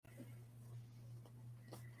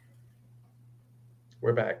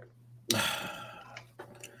We're back.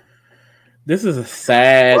 This is a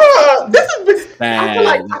sad. This has been. Sad.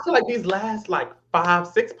 I feel like these last like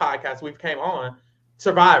 5-6 podcasts we've came on.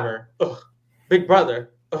 Survivor, Big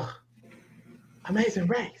Brother, Amazing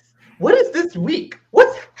Race. What is this week?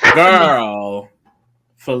 What's happening? Girl,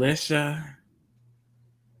 Felicia,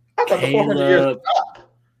 I thought the 400 years was up.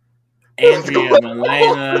 Andrea,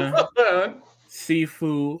 Milena,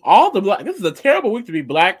 Sifu, all the black. This is a terrible week to be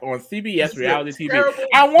black on CBS reality TV.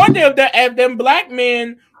 I wonder if them black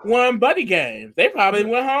men won buddy games. They probably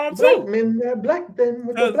went home too. Black men, they're black then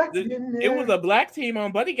with the black men. It was a black team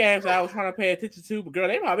on buddy games that I was trying to pay attention to, but girl,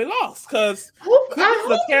 they probably lost because this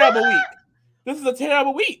is a terrible week. This is a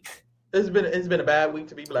terrible week. It's been a bad week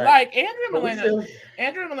to be black. Like Andrea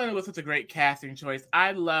Milena was such a great casting choice.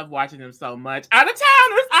 I love watching them so much. Out of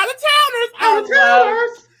towners.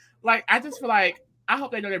 Like I just feel like I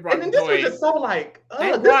hope they know they brought and joy. This was just so like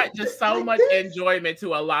they brought just so much enjoyment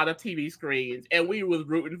to a lot of TV screens, and we was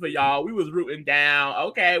rooting for y'all. We was rooting down.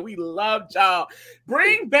 Okay, we loved y'all.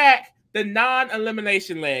 Bring back the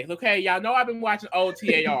non-elimination legs. Okay, y'all know I've been watching old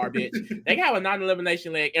TAR, bitch. They have a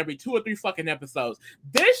non-elimination leg every 2 or 3 fucking episodes.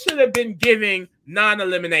 This should have been giving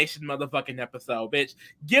non-elimination motherfucking episode, bitch.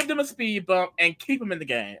 Give them a speed bump and keep them in the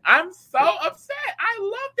game. I'm so upset. I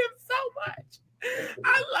love them so much.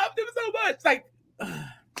 Like,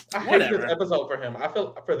 I hate this episode for him. I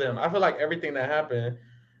feel like everything that happened,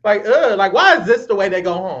 like why is this the way they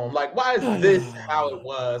go home? Like, why is this how it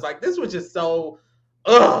was? Like, this was just so,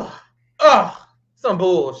 some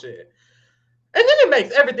bullshit. And then it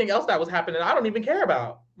makes everything else that was happening I don't even care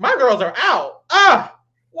about. My girls are out.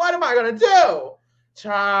 What am I gonna do?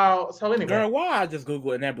 Child. So anyway. Girl, why I just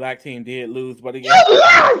Googled and that black team did lose, but again. You're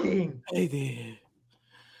lying! They did.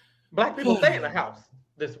 Black people stay in the house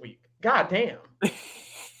this week. God damn.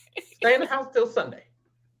 Stay in the house till Sunday.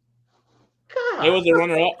 God. It was a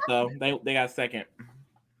runner-up, though. They got second.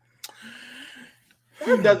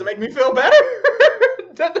 That doesn't make me feel better.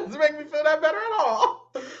 That doesn't make me feel that better at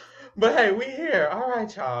all. But hey, we here. All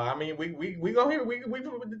right, y'all. I mean, we go here. We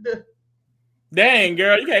Dang,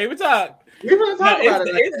 girl, you can't even talk. We're gonna talk about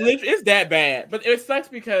it. It's that bad, but it sucks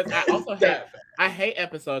because I also hate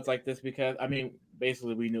episodes like this because I mean,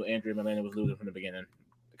 basically, we knew Andrea Milena was losing from the beginning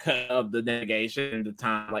because of the negation, the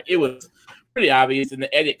time. Like it was pretty obvious, and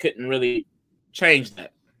the edit couldn't really change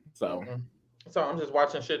that. So I'm just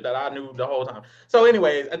watching shit that I knew the whole time. So,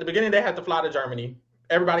 anyways, at the beginning, they had to fly to Germany.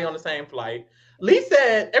 Everybody on the same flight. Lee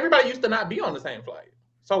said everybody used to not be on the same flight.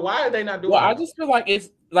 So why are they not doing? Well, I just feel like it's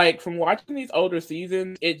like from watching these older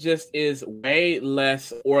seasons, it just is way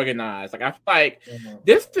less organized. Like I feel like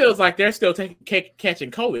this feels like they're still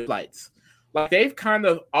catching COVID flights. Like they've kind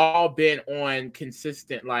of all been on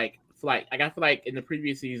consistent like flight. Like I feel like in the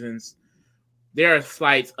previous seasons, there are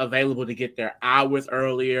flights available to get there hours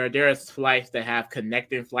earlier. There's flights that have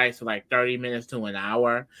connecting flights for like 30 minutes to an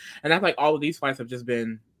hour. And I feel like all of these flights have just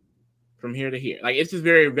been from here to here. Like it's just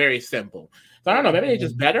very, very simple. So I don't know. Maybe they're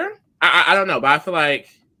just better. I don't know. But I feel like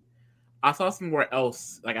I saw somewhere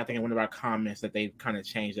else, like I think in one of our comments, that they kind of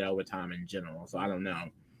changed it over time in general. So I don't know.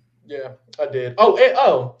 Yeah, I did.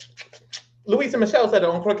 Luis and Michelle said it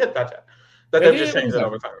on Croquette that they just changed it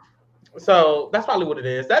over time. So that's probably what it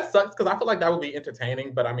is. That sucks because I feel like that would be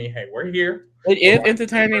entertaining. But I mean, hey, we're here. It is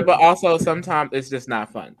entertaining, but also sometimes it's just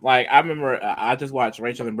not fun. Like I remember I just watched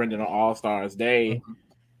Rachel and Brendan on All Stars. They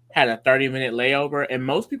had a 30-minute layover, and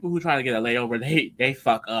most people who try to get a layover, they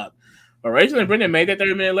fuck up. But Rachel and Brendan made that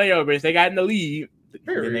 30-minute layovers. They got in the lead,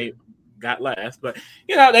 and they got last. But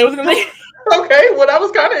you know they was in the lead. Okay, well that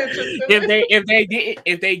was kind of interesting.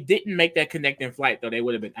 If they didn't make that connecting flight, though, they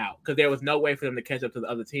would have been out because there was no way for them to catch up to the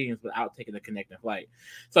other teams without taking the connecting flight.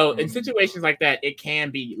 So in situations like that, it can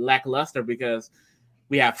be lackluster because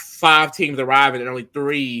we have 5 teams arriving and only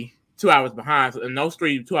 3 2 hours behind, and those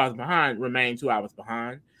 3 2 hours behind remain 2 hours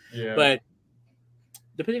behind. Yeah. But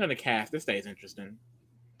depending on the cast, this stays interesting.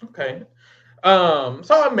 Okay.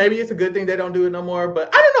 So maybe it's a good thing they don't do it no more.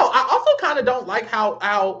 But I don't know. I also kind of don't like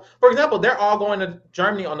how, for example, they're all going to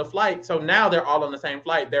Germany on the flight. So now they're all on the same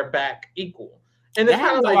flight. They're back equal. And it's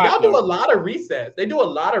kind of like y'all do a lot of resets. They do a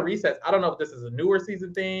lot of resets. I don't know if this is a newer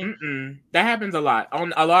season thing. That happens a lot.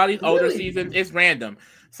 On a lot of these older seasons, it's random.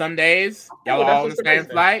 Some days y'all are all on the same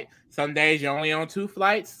flight. Some days you're only on 2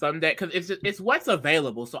 flights. Some days, because it's what's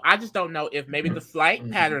available. So I just don't know if maybe the flight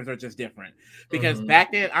patterns are just different. Because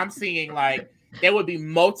back then I'm seeing like there would be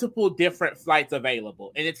multiple different flights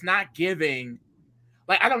available, and it's not giving.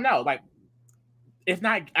 Like I don't know. Like it's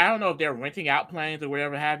not. I don't know if they're renting out planes or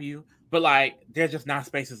whatever have you. But like there's just not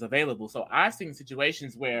spaces available. So I've seen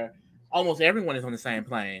situations where almost everyone is on the same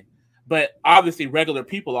plane. But obviously, regular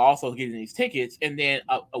people are also getting these tickets, and then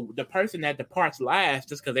the person that departs last,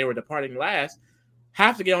 just because they were departing last,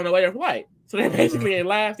 have to get on the later flight. So they're basically in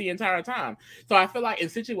last the entire time. So I feel like in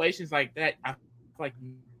situations like that, I feel like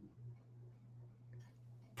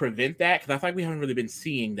prevent that, because I feel like we haven't really been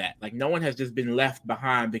seeing that. Like no one has just been left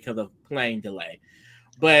behind because of plane delay.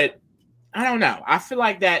 But I don't know. I feel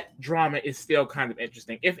like that drama is still kind of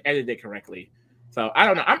interesting if edited correctly. So I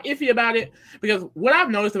don't know. I'm iffy about it because what I've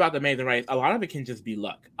noticed about the Amazing Race, a lot of it can just be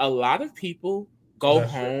luck. A lot of people go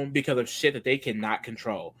home because of shit that they cannot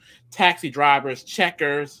control. Taxi drivers,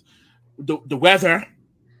 checkers, the weather,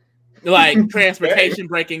 like transportation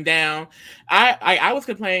breaking down. I was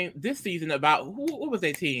complaining this season about what was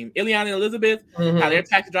their team? Ileana and Elizabeth, how their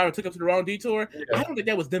taxi driver took up to the wrong detour. Yeah. I don't think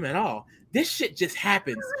that was them at all. This shit just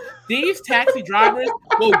happens. These taxi drivers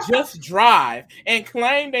will just drive and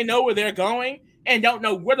claim they know where they're going and don't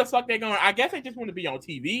know where the fuck they're going. I guess they just want to be on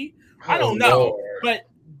TV. I don't know. But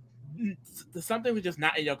something was just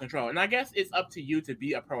not in your control. And I guess it's up to you to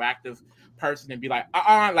be a proactive person and be like,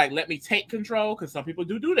 like let me take control, because some people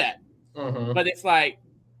do that. But it's like,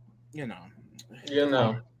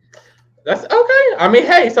 that's okay. I mean,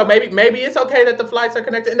 hey, so maybe it's okay that the flights are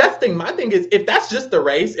connected. And that's the thing. My thing is, if that's just the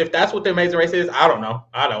race, if that's what the Amazing Race is, I don't know.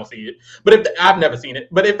 I don't see it. But I've never seen it.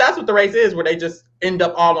 But if that's what the race is, where they just end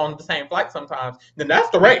up all on the same flight sometimes, then that's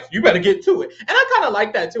the race. You better get to it. And I kind of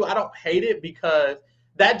like that too. I don't hate it, because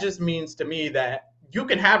that just means to me that you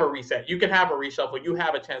can have a reset. You can have a reshuffle. You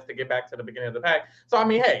have a chance to get back to the beginning of the pack. So, I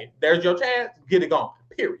mean, hey, there's your chance. Get it going,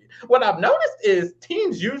 period. What I've noticed is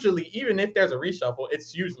teams usually, even if there's a reshuffle,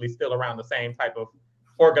 it's usually still around the same type of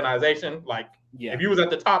organization. Like, if you was at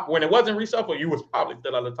the top when it wasn't reshuffle, you was probably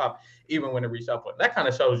still at the top, even when it reshuffled. That kind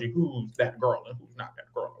of shows you who's that girl and who's not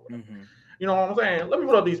that girl. Or whatever. You know what I'm saying? Let me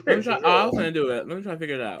put up these pictures. I was going to do it. Let me try to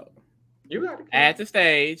figure it out. You got it. At the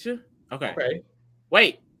stage. Okay.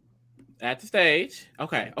 Wait. At the stage.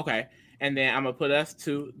 Okay. And then I'm going to put us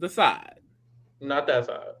to the side. Not that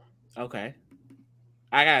side. Okay.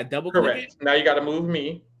 I got to double click it. Now you got to move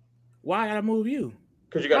me. Why I got to move you?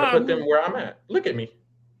 Because you got to put them where I'm at. Look at me.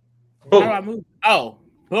 Boom. How do I move? Oh,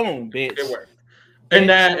 boom, bitch. It worked. And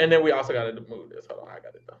then we also got to move this. Hold on, I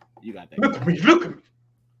got it though. You got that. Look at me.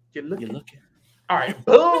 You're looking. All right,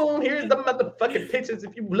 boom. Here's the motherfucking pictures.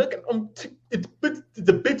 If you look at them, it's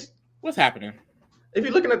a bitch. What's happening? If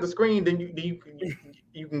you're looking at the screen, then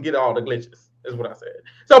you can get all the glitches, is what I said.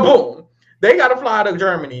 So, boom. They got to fly to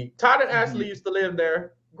Germany. Todd and Ashley used to live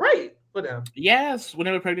there. Great for them. Yes, when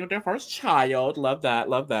they were pregnant with their first child. Love that.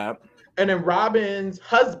 And then Robin's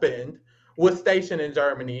husband was stationed in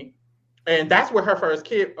Germany. And that's where her first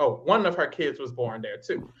kid, one of her kids was born there,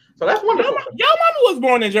 too. So that's wonderful. Your mama was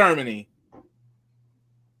born in Germany.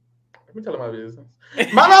 Let me tell you my business.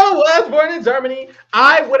 My mama was born in Germany.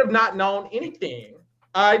 I would have not known anything.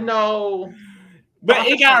 I know. But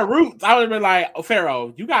it got roots. I would have been like,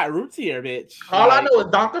 Pharaoh, you got roots here, bitch. All I know is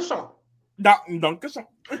Dankeschön. Dankeschön.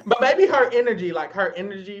 But maybe her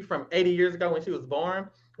energy from 80 years ago when she was born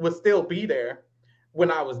would still be there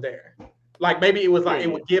when I was there. Like maybe it was like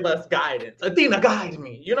it would give us guidance. Athena, guide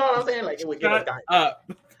me. You know what I'm saying? Like it would give us guidance.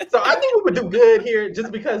 So I think we would do good here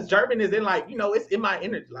just because German is in it's in my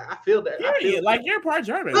energy. Like I feel that. You're part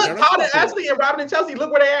German. Look, Todd and Ashley and Robin and Chelsea,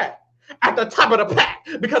 look where they at the top of the pack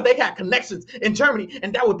because they got connections in Germany,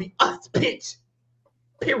 and that would be us, bitch.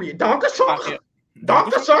 Period. Dankeschön.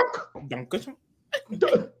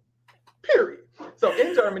 Period. So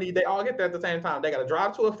in Germany, they all get there at the same time. They got to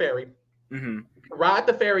drive to a ferry, ride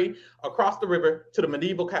the ferry across the river to the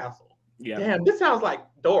medieval castle. Yeah. Damn, this sounds like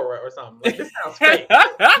Dora or something. Like, this sounds fake.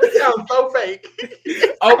 This sounds so fake.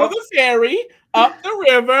 Over the ferry, up the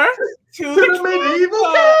river, to the medieval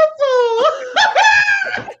castle.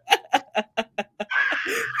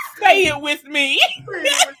 Say it with me.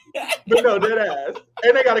 But no, dead ass.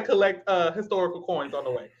 And they got to collect historical coins on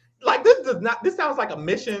the way. Like, this sounds like a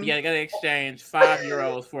mission. Yeah, they got to exchange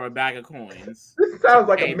 €5 for a bag of coins. This sounds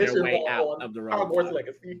like a mission out of the road. Hogwarts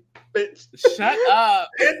Legacy, bitch. Shut up.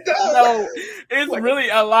 It does. No, it's like, really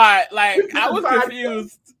a lot. Like, I was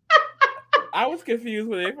confused. I was confused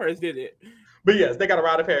when they first did it. But yes, they got to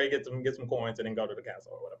ride a ferry, get some coins, and then go to the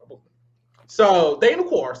castle or whatever. So they in the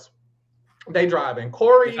course. They driving.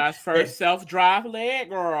 Corey. That's first self-drive leg,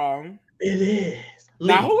 girl. It is.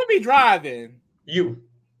 Now, who would be driving? You.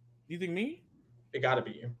 You think me? It got to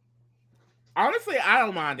be you. Honestly, I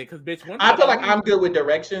don't mind it because, bitch, I feel like I'm good with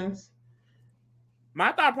directions.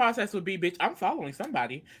 My thought process would be, bitch, I'm following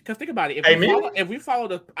somebody. Because think about it. If we follow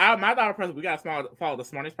my thought process, we got to follow the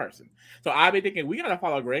smartest person. So I'd be thinking, we got to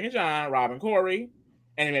follow Greg and John, Rob and Corey,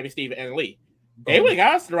 and then maybe Steve and Lee. They would have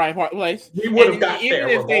got us to the right place. We would have got even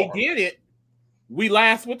there. If they did it, we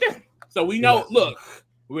last with them. So we know, look,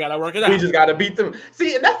 we got to work it out. We just got to beat them.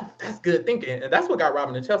 See, and that's good thinking. And that's what got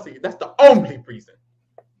Robin and Chelsea. That's the only reason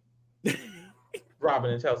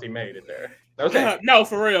Robin and Chelsea made it there. Okay. No,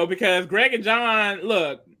 for real, because Greg and John,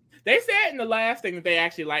 look, they said in the last thing that they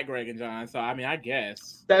actually like Greg and John. So, I mean, I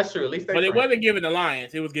guess. That's true. At least But it wasn't giving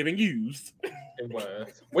alliance. It was giving used. It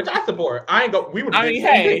was. Which I support. I ain't go. We would have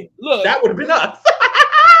been look. That would have been us.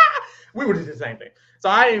 We would have did the same thing. So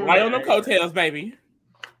I ain't right on them coattails, baby.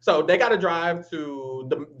 So they got to drive to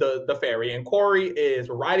the ferry, and Corey is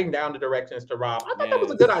writing down the directions to Rob. I thought that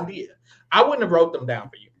was a good idea. I wouldn't have wrote them down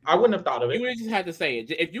for you. I wouldn't have thought of it. You would have just had to say it.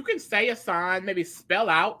 If you can say a sign, maybe spell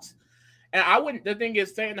out. And I wouldn't. The thing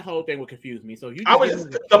is, saying the whole thing would confuse me. So you. I was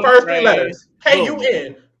the first three letters.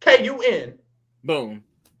 KUN. KUN. Boom.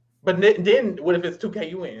 But then what if it's two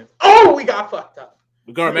KUNs? Oh, we got fucked up.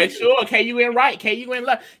 We're gonna make sure KUN right, KUN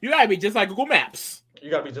left. You gotta be just like Google Maps. You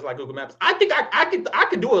gotta be just like Google Maps. I think I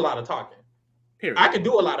could do a lot of talking. Period. I could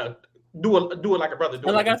do a lot of do it like a brother.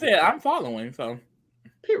 And like I said, I'm following. So.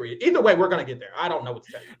 Period. Either way, we're gonna get there. I don't know what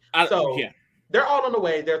to tell you. They're all on the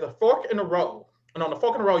way. There's a fork in the road, and on the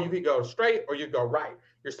fork in the road, you can go straight or you go right.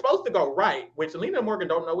 You're supposed to go right, which Lena and Morgan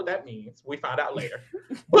don't know what that means. We find out later.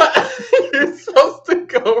 But you're supposed to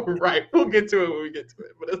go right. We'll get to it when we get to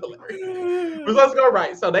it, but it's hilarious. We're supposed to go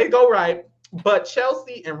right. So they go right, but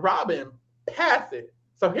Chelsea and Robin pass it.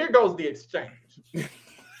 So here goes the exchange.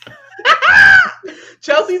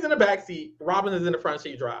 Chelsea's in the back seat. Robin is in the front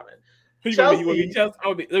seat driving. Chelsea. You want to be Chelsea?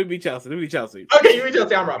 Let me be Chelsea. Let me be Chelsea. Okay, you be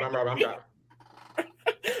Chelsea. I'm Robin. I'm driving.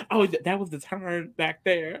 Oh, that was the turn back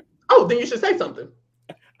there. Oh, then you should say something.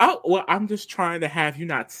 Oh, well, I'm just trying to have you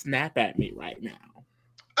not snap at me right now.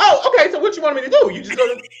 Oh, okay. So what you want me to do? You just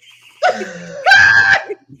go to...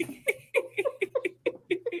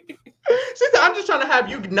 She said, I'm just trying to have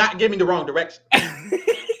you not give me the wrong direction.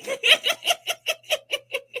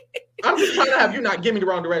 I'm just trying to have you not give me the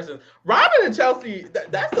wrong direction. Robin and Chelsea,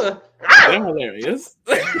 that's a... They're hilarious.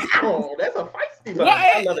 Oh, that's a feisty one.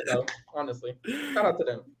 I love it, though, honestly. Shout out to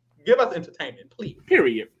them. Give us entertainment, please.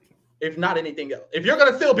 Period. If not anything else. If you're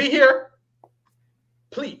going to still be here,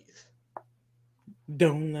 please.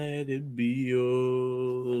 Don't let it be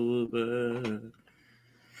over.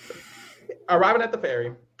 Arriving at the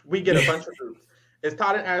ferry, we get a bunch of groups. It's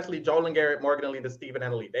Todd and Ashley, Joel and Garrett, Morgan and Lita, Stephen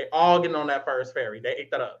and Lee. They all getting on that first ferry. They ate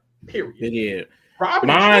that up. Period. They did. Robin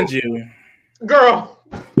mind you. Girl.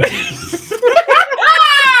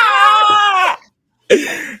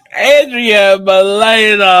 Andrea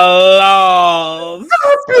Belena lost.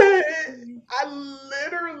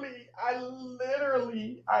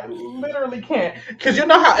 I literally can't. Because you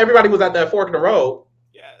know how everybody was at that fork in the road?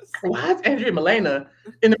 Yes. Why is Andrea Belena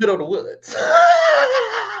in the middle of the woods?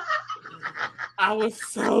 I was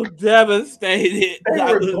so devastated. They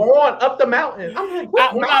were going up the mountain. I'm like,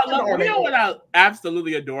 what you know what I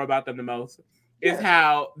absolutely adore about them the most? Is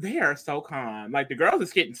how they are so calm. Like the girls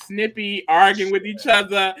is getting snippy, arguing with each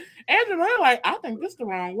other. And they're like, I think this the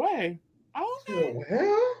wrong way. Okay.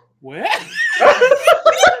 Well.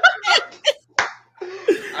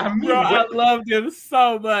 I mean, bro, I love them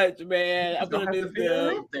so much, man. I'm gonna miss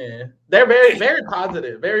them. They're very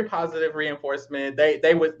positive reinforcement.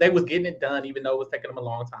 They was getting it done, even though it was taking them a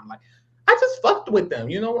long time. Like I just fucked with them.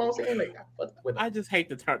 You know what I'm saying? Like I fucked with them. I just hate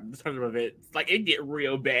the turn of it. Like it get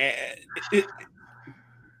real bad. They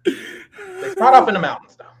start off in the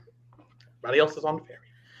mountains though. Everybody else is on the ferry.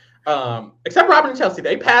 Except Robin and Chelsea,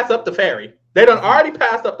 they pass up the ferry. They done already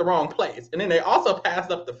passed up the wrong place. And then they also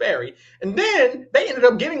passed up the ferry. And then they ended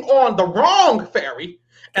up getting on the wrong ferry.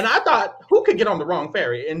 And I thought, who could get on the wrong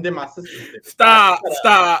ferry? And then my sister did. Stop.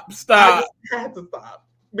 I just had to stop.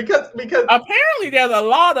 Because apparently there's a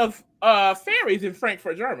lot of ferries in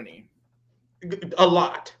Frankfurt, Germany. A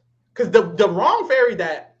lot. Because the wrong ferry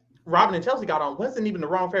that Robin and Chelsea got on wasn't even the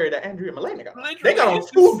wrong ferry that Andrea and Melania got on. They got on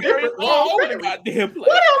two different wrong ferries. Why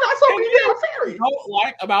are not so many damn ferries? Don't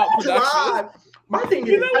like about production. My thing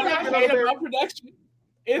is, you know what I hate about production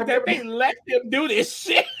is that they let them do this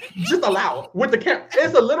shit. Just allow it with the camera.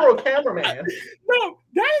 It's a literal cameraman. No,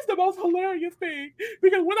 that is the most hilarious thing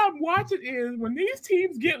because what I'm watching is when these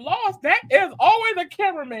teams get lost, that is always a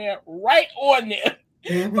cameraman right on there.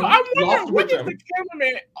 Mm-hmm. So I'm wondering, what is the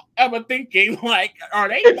cameraman ever thinking? Like, are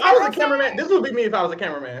they? If I was a cameraman, this would be me if I was a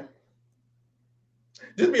cameraman.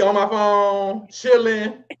 Just be on my phone,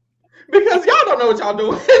 chilling. Because y'all don't know what y'all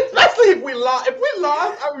doing, especially if we lost. If we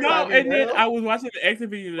lost, I no. And then I was watching the exit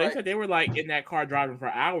video. They said they were like in that car driving for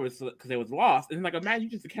hours because they was lost. And like, imagine you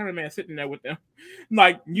just the cameraman sitting there with them,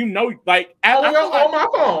 like like on my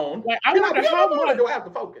phone. Like I wonder how much do I have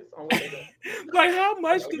to focus on what they do? Like how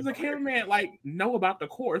much does the cameraman like know about the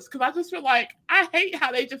course? Because I just feel like I hate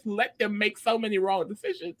how they just let them make so many wrong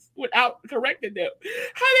decisions without correcting them.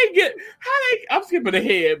 I'm skipping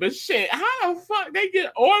ahead, but shit, how the fuck they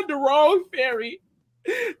get on the wrong ferry?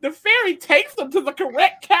 The ferry takes them to the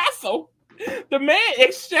correct castle. The man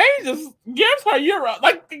gives her euro.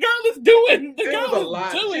 Like the girl is doing. The girl is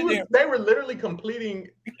lot. doing. They were literally completing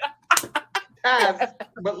tasks,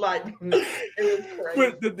 but like it was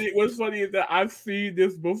crazy. But what's funny is that I've seen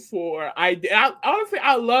this before. I honestly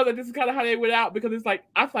I love that this is kind of how they went out because it's like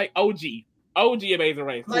I feel like OG Amazing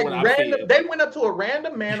Race. Like random, they went up to a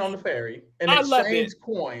random man on the ferry and exchanged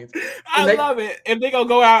coins. I love it. If they gonna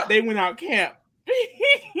go out, they went out camp.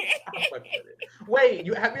 Wait,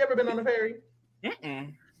 have you ever been on a ferry?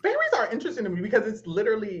 Mm-mm. Ferries are interesting to me because it's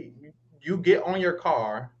literally you get on your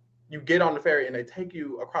car, you get on the ferry, and they take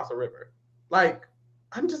you across a river. Like,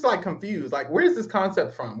 I'm just like confused. Like, where is this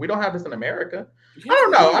concept from? We don't have this in America. Yes, I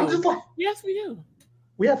don't know. I'm just like, yes, we do.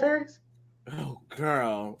 We have ferries. Oh,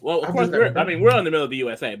 girl. Well, of course, we're in the middle of the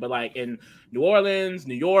USA, but like in New Orleans,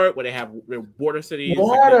 New York, where they have their border cities.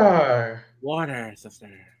 Water, sister.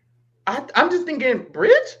 I'm just thinking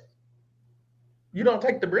bridge. You don't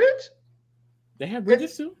take the bridge? They have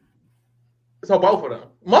bridges too? So both of them.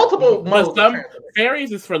 Multiple some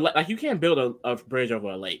ferries is for like you can't build a bridge over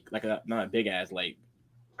a lake, like not a big ass lake.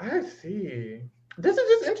 I see. This is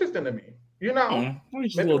just interesting to me. You know, we're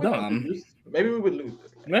just a little dumb. Maybe we would lose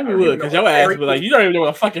this. Maybe we would, because your ass was like, you don't even know what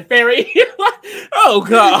a fucking ferry. Oh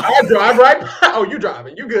god. I drive right. Oh, you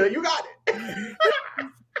driving? You good? You got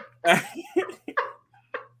it.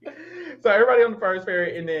 So everybody on the first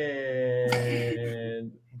ferry, and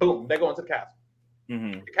then boom, they go into the castle.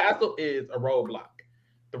 Mm-hmm. The castle is a roadblock.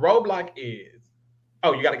 The roadblock is,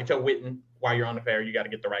 you got to get your witten while you're on the ferry. You got to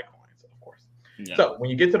get the right coins, of course. Yeah. So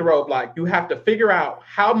when you get to the roadblock, you have to figure out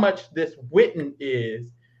how much this witten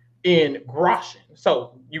is in groschen.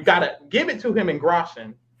 So you got to give it to him in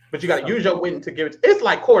groschen, but you got to use your witten to give it. It's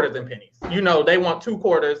like quarters and pennies. You know, they want 2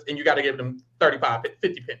 quarters, and you got to give them 35,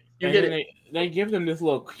 50 pennies. You get it? They give them this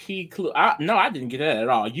little key clue. No, I didn't get that at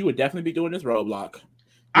all. You would definitely be doing this roadblock.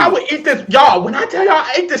 I would eat this, y'all. When I tell y'all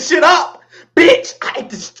I ate this shit up, bitch, I ate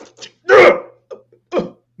this.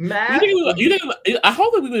 Man, I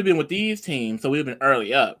hope that we would have been with these teams, so we would have been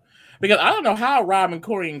early up. Because I don't know how Robin,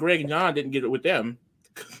 Corey, and Greg and John didn't get it with them.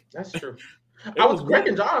 That's true. I was Greg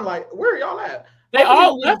and John like, where are y'all at? They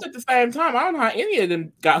all left at the same time. I don't know how any of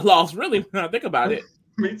them got lost, really, when I think about it.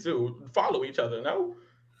 Me too. Follow each other, no?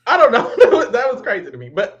 I don't know. That was crazy to me.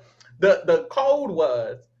 But the code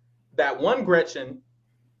was that one Gretchen,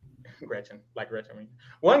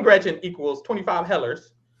 one Gretchen equals 25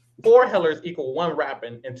 hellers, 4 hellers equal 1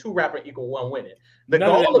 rapping, and 2 rapping equul 1 winning. The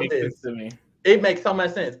goal of this, it makes so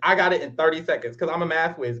much sense. I got it in 30 seconds because I'm a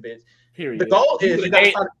math whiz, bitch. Period. The goal is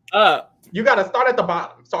you got to start at the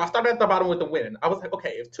bottom. So I started at the bottom with the winning. I was like,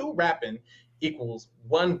 okay, if 2 rapping equals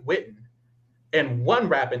 1 witten, and 1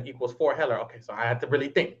 rapping equals 4 heller. Okay, so I had to really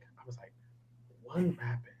think. I was like, 1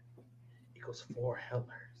 rapping equals 4 hellers.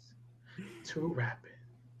 2 rapping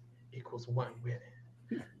equals 1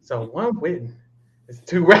 witten. So 1 witten is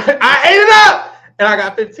 2 rapping. I ate it up! And I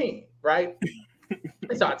got 15, right?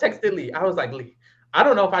 And so I texted Lee. I was like, Lee, I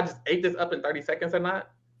don't know if I just ate this up in 30 seconds or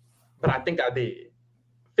not, but I think I did.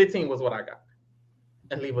 15 was what I got.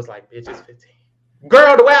 And Lee was like, bitch, it's 15.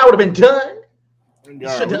 Girl, the way I would have been done. You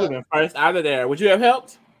would have been first out of there. Would you have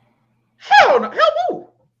helped? Hell no. Help who?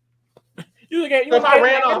 If I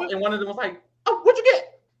ran off and one of them was like, oh, what'd you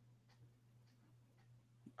get?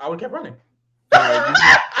 I would have kept running.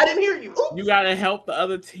 I didn't hear you. Oops. You got to help the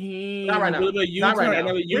other team. Not right now. Not right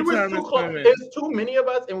now. We were too close. There's too many of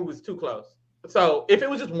us and we was too close. So if it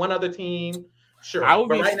was just one other team, sure. I would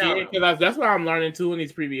be scared because that's what I'm learning too in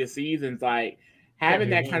these previous seasons. Like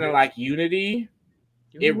having that kind of like unity.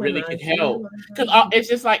 It really can help because it's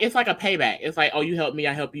just like it's like a payback. It's like, oh, you help me,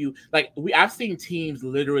 I help you. Like I've seen teams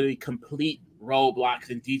literally complete roadblocks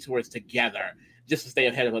and detours together just to stay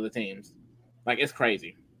ahead of other teams. Like it's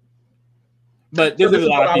crazy. But this is a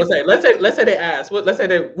lot of people. I would say. Let's say they ask. Let's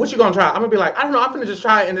say what you gonna try? I'm gonna be like, I don't know. I'm gonna just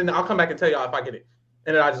try it, and then I'll come back and tell y'all if I get it.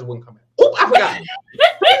 And then I just wouldn't come back. Oh, I forgot.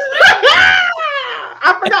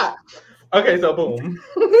 I forgot. Okay, so boom.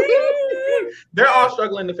 They're all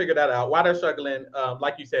struggling to figure that out. Why they're struggling,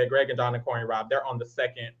 like you said, Greg and John and Corey and Rob, they're on the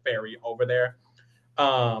second ferry over there.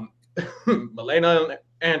 Milena and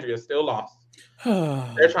Andrea still lost.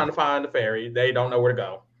 They're trying to find the ferry. They don't know where to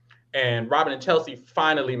go. And Robin and Chelsea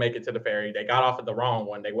finally make it to the ferry. They got off at the wrong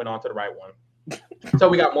one. They went on to the right one. So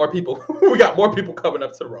we got more people. We got more people coming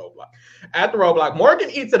up to the roadblock. At the roadblock, Morgan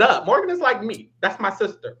eats it up. Morgan is like me. That's my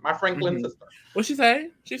sister, my Franklin sister. What'd she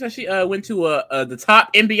say? She said she went to the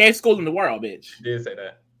top NBA school in the world, bitch. She did say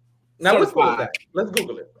that. Now, what school is that? Let's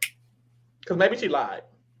Google it. Because maybe she lied.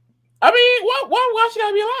 I mean, why she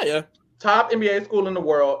gotta be a liar? Top NBA school in the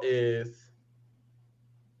world is...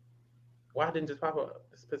 Why didn't it just pop up?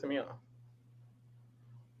 It's pissing me off.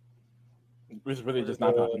 It's really just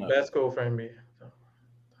not popping up. Best school for NBA.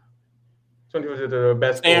 20 was the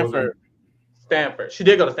best Stanford. Stanford. She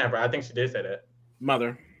did go to Stanford. I think she did say that.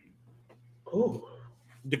 Mother. Ooh.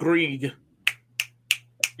 Degreed.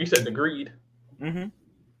 You said degreed. Mm-hmm.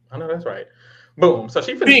 I know that's right. Boom. So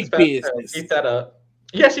she finished business. She set up.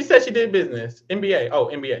 Yeah, she said she did business. MBA. Oh,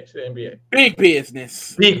 MBA. She did MBA. Big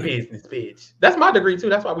business. Big business, bitch. That's my degree too.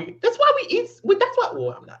 That's why we eat. That's why.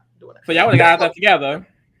 Well, I'm not doing that. So y'all would have got that together.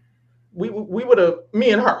 We would have.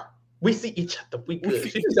 Me and her. We see each other. We could.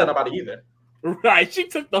 She didn't tell nobody either. Right. She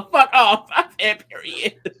took the fuck off. I said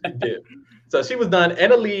period. She did. So she was done.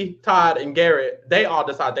 Anna Lee, Todd, and Garrett, they all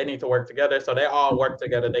decide they need to work together. So they all work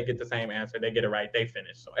together. They get the same answer. They get it right. They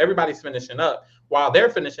finish. So everybody's finishing up. While they're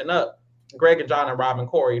finishing up, Greg and John and Rob and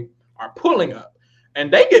Corey are pulling up.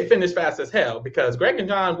 And they get finished fast as hell because Greg and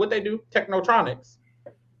John, what they do? Technotronics.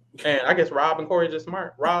 And I guess Rob and Corey are just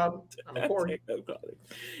smart. Corey.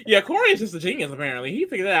 Yeah, Corey is just a genius, apparently. He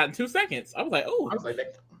figured it out in 2 seconds. I was like, oh. I was like,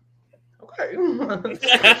 okay.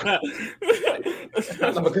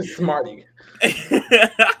 I'm a good smarty.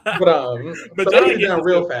 But John they done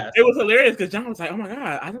real fast. It was hilarious because John was like, oh my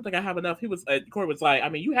God, I don't think I have enough. Corey was like, I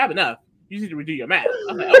mean, you have enough. You need to redo your math.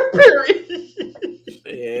 I was like, oh. Period.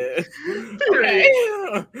 Yeah.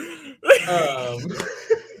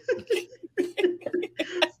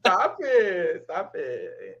 Stop it.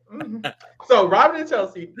 So Robin and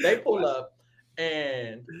Chelsea, they pull up,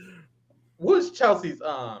 and what's Chelsea's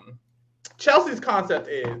concept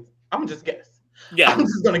is, I'm just guess. Yeah. I'm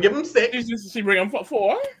just gonna give them 6. She bring them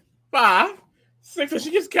 4, 5, 6, and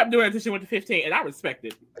she just kept doing it until she went to 15, and I respect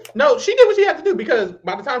it. No, she did what she had to do because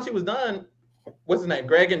by the time she was done, what's his name?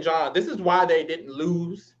 Greg and John. This is why they didn't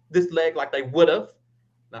lose this leg like they would have.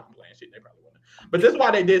 Not playing shit, they probably wouldn't. But this is why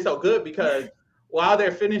they did so good because while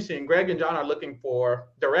they're finishing, Greg and John are looking for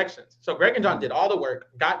directions. So Greg and John did all the work,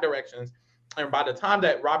 got directions, and by the time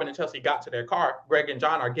that Robin and Chelsea got to their car, Greg and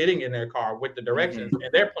John are getting in their car with the directions,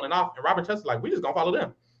 and they're pulling off. And Robin and Chelsea's like, we just gonna follow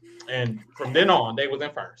them. And from then on, they was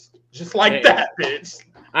in first, just like that, bitch.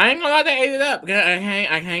 I ain't gonna let they ate it up.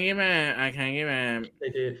 I can't get mad. They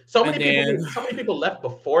did. So many people left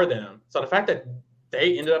before them. So the fact that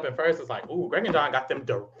they ended up in first is like, ooh, Greg and John got them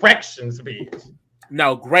directions, bitch.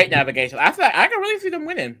 No, great navigation. I feel like I can really see them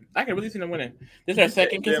winning. This is their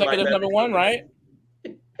second consecutive number 1, right?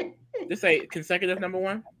 This ain't consecutive number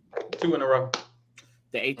 1. 2 in a row.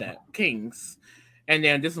 They ate that. Kings. And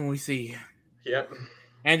then this one we see. Yep.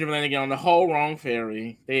 Andrew and Melanie get on the whole wrong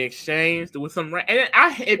ferry. They exchanged with some... And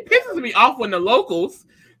it pisses me off when the locals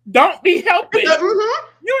don't be helping. Mm-hmm.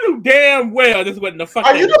 You knew damn well this wasn't the fuck.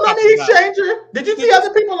 Are you the money exchanger? Did you see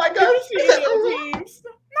other people like us? Did you see other teams?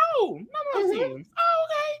 No, none of those teams. Oh,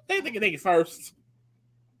 okay. They think they get first.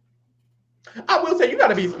 I will say, you got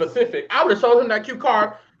to be specific. I would have showed him that cue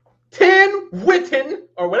card, 10 Witten,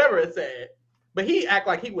 or whatever it said. But he act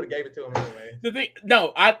like he would have gave it to him anyway.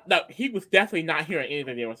 No, he was definitely not hearing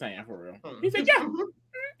anything they were saying for real. He said, yeah.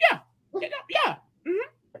 Mm-hmm.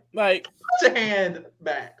 Like, put your hand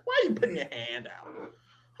back. Why are you putting your hand out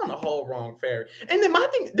on the whole wrong ferry? And then my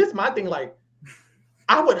thing, like,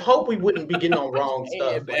 I would hope we wouldn't be getting on wrong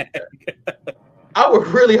stuff. Like that. I would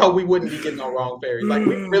really hope we wouldn't be getting on wrong ferries. Like,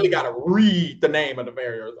 we really got to read the name of the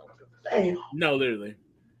ferry or something. Damn. No, literally.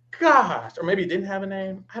 Gosh. Or maybe it didn't have a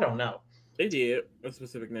name. I don't know. They did. A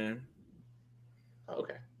specific name.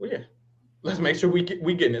 Okay. Well, yeah. Let's make sure we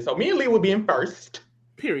getting it. So me and Lee would be in first.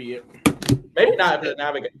 Period. Maybe not if the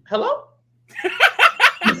navigation. Hello?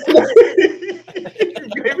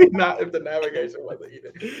 Maybe not if the navigation wasn't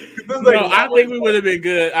either. I think we would have been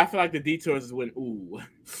good. I feel like the detours went ooh.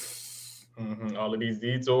 Mm-hmm, all of these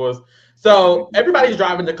detours. So everybody's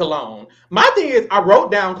driving to Cologne. My thing is, I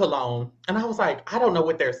wrote down Cologne, and I was like, I don't know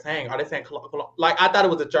what they're saying. Are they saying Cologne? Like, I thought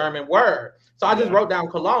it was a German word. So I just wrote down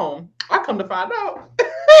Cologne. I come to find out,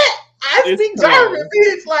 I speak German.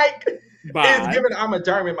 It's like, it's given I'm a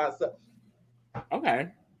German myself. Okay.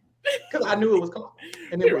 Because I knew it was Cologne.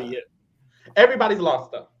 And period. Everybody's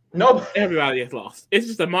lost, though. Nobody. Everybody is lost. It's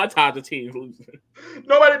just a montage of teams losing.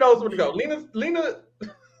 Nobody knows where to go. Lena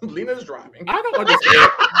Lena's driving. I don't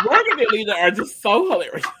understand. Morgan and Lena are just so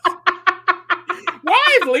hilarious.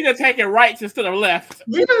 Why is Lena taking rights instead of left?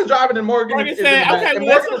 Lena's driving and Morgan is said, in the back. okay, And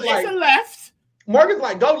well, Morgan is like, left. Morgan's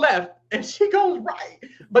like, go left. And she goes right.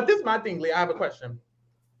 But this is my thing, Lee. I have a question.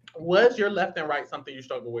 Was your left and right something you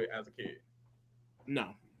struggled with as a kid? No.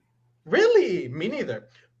 Really? Me neither.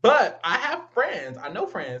 But I have friends, I know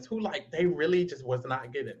friends who like they really just was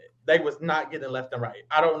not getting it. They was not getting left and right.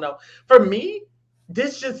 I don't know. For me,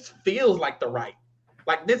 this just feels like the right.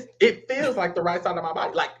 Like this, it feels like the right side of my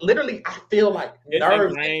body. Like literally, I feel like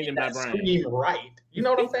nerves in my brain. Scream right. You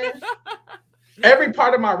know what I'm saying? Every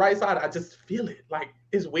part of my right side, I just feel it. Like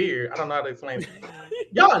it's weird. I don't know how to explain it.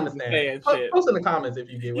 Y'all understand? Post in the comments if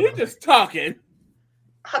you get what you're just talking.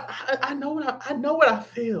 I know what I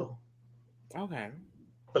feel. Okay.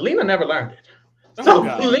 But Lena never learned it. So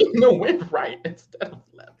Lena went right instead of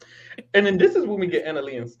left. And then this is when we get Anna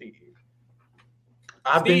Lee and Steve.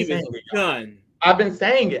 I've been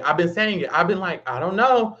saying it. I've been like, I don't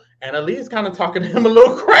know. Anna Lee is kind of talking to him a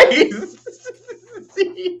little crazy.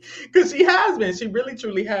 Because she has been. She really,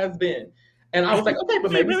 truly has been. And I was like, okay,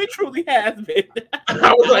 but maybe. She really, truly has been.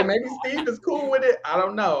 I was like, maybe Steve is cool with it. I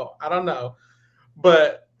don't know.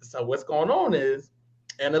 But so what's going on is,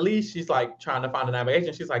 Anna Lee, she's like trying to find a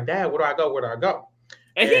navigation. She's like, Dad, where do I go?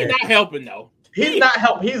 And he's not helping though. He's not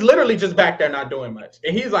helping. He's literally just back there not doing much.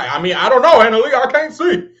 And he's like, I mean, I don't know, Anna Lee, I can't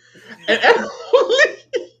see. And Anna Lee,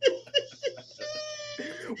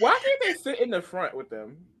 why can't they sit in the front with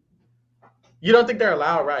them? You don't think they're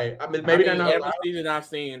allowed, right? I mean, maybe they're not every allowed. season I've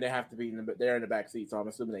seen, they have to be they're in the back seat, so I'm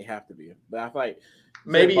assuming they have to be. But I feel like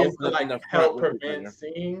maybe it's to like help prevent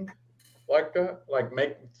seeing like that, like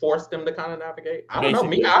force them to kind of navigate. I don't know.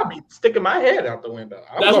 Me, I'd be sticking my head out the window.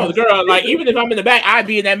 That's what the girl like. Even if I'm in the back, I'd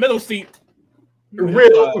be in that middle seat,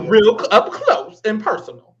 real up close and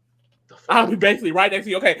personal. I'll be basically right next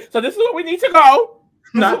to you. Okay, so this is where we need to go.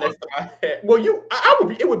 Not next to my head. Well, I would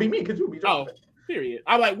be. It would be me because you would be driving. Period.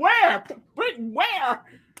 I'm like, where? Brittany, where?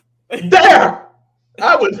 There.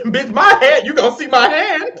 I would, bitch, my hand. You gonna see my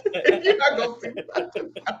hand? You're not gonna see my.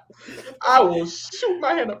 I will shoot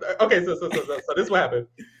my hand up there. Okay, so this is what happened.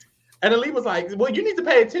 And Lee was like, "Well, you need to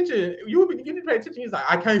pay attention. You need to pay attention." He's like,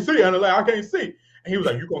 "I can't see, Anna Lee. I can't see." And he was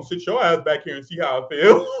like, "You gonna sit your ass back here and see how I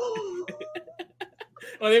feel?"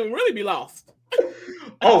 Well, they would really be lost.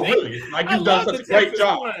 Oh, really? Like you've done such a great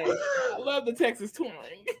job. I love the Texas twang.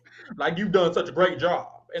 Like you've done such a great job.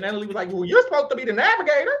 And Anna Lee was like, "Well, you're supposed to be the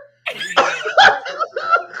navigator."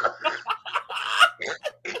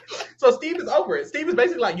 So Steve is over it. Steve is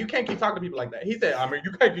basically like, you can't keep talking to people like that. He said, I mean,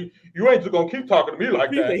 you ain't just gonna keep talking to me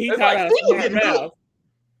like that. He's like,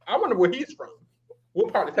 I wonder where he's from.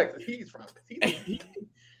 What part of Texas he's from? He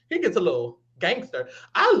gets a little gangster.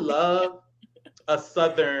 I love a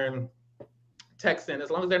Southern Texan, as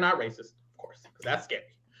long as they're not racist, of course, because that's scary.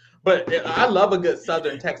 But I love a good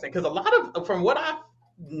Southern Texan because a lot of, from what I've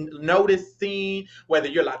noticed, seen, whether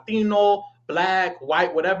you're Latino, black,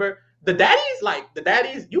 white, whatever, the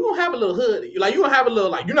daddies, you gonna have a little hood. Like, you gonna have a little,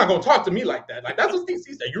 like, you're not gonna talk to me like that. Like, that's what Steve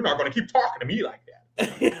said. You're not gonna keep talking to me like that.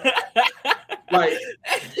 Like,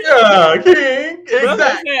 yeah, King.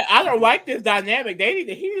 Exactly. I don't like this dynamic. He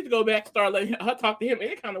needs to go back and start letting her talk to him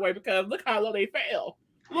any kind of way because look how low they fell.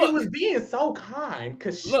 Look, he was being so kind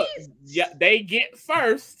because they get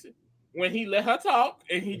first when he let her talk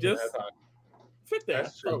and he just sit there.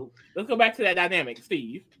 So let's go back to that dynamic,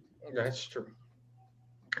 Steve. That's true.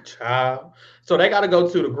 Child. So they got to go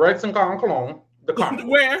to the Gretzenkon, the carnival.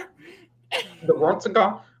 Where? The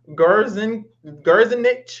Gretzenkon,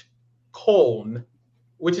 Gerzenich Koln,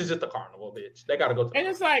 which is just a carnival, bitch. They got to go to. And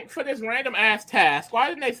it's like, for this random ass task, why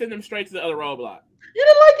didn't they send them straight to the other roadblock? You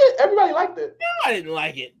didn't like it? Everybody liked it. No, I didn't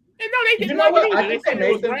like it. And no, they didn't. You know like what? it I think they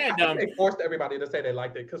made them. random. I think they forced everybody to say they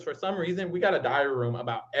liked it because for some reason we got a diary room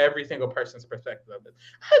about every single person's perspective of it.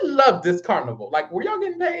 I love this carnival. Like, were y'all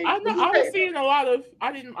getting paid? I was seeing a lot of.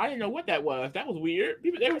 I didn't know what that was. That was weird.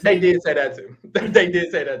 They did say that too. They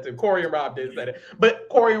did say that too. Corey and Rob did say that. But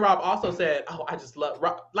Corey and Rob also said, "Oh, I just love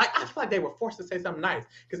Rob." Like, I feel like they were forced to say something nice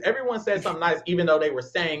because everyone said something nice, even though they were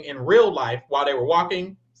saying in real life while they were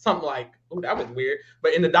walking something like, "Oh, that was weird."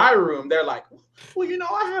 But in the diary room, they're like, "Well, you know,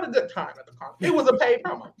 I had a good time at the carnival." It was a paid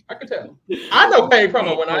promo. I could tell. I know paid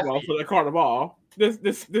promo when I see for the carnival. This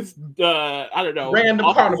I don't know,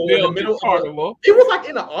 random carnival in the middle carnival. It was like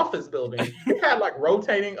in an office building. It had like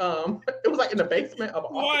rotating. It was like in the basement of an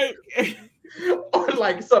office. Or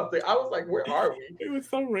like something. I was like, where are we? It was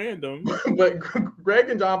so random. But Greg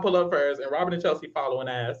and John pull up first, and Robin and Chelsea following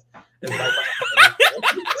ass. It's like,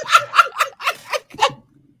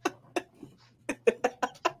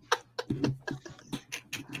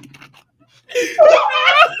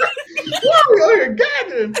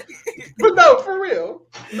 gagging. But no, for real.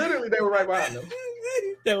 Literally, they were right behind them.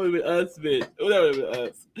 That would have been us, bitch. That would have been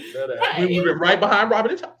us. We would have been right behind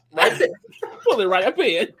Robin and Charles. Right there. Pulling right up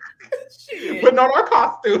in. Shit. But not our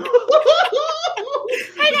costume.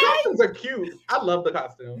 The costumes are cute. I love the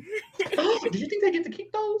costume. Do you think they get to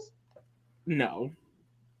keep those? No.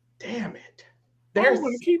 Damn it. They're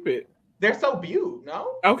going to keep it. They're so cute,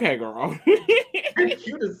 no? Okay, girl. They're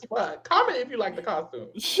cute as fuck. Comment if you like the costume.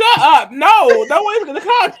 Shut up. No one's going to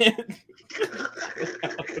comment.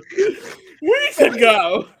 We need to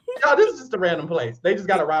go. No, this is just a random place. They just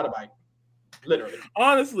got to ride a bike. Literally.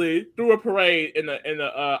 Honestly, through a parade in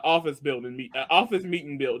the office building, office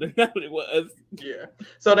meeting building. That's what it was. Yeah.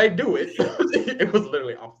 So they do it. It was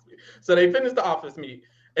literally office meet. So they finish the office meet,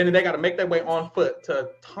 and then they got to make their way on foot to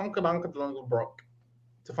Tonkadonkadongbrook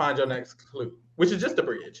to find your next clue, which is just a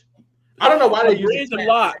bridge. I don't know why they use Bridge of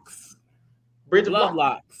Locks. Bridge of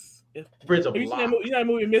Locks. Bridge of Locks. You know that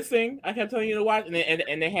movie Missing? I kept telling you to watch, and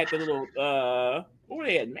they had the little what were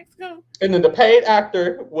they at, Mexico? And then the paid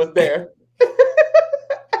actor was there.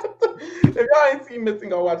 If y'all ain't seen Missing,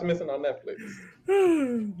 go watch Missing on Netflix.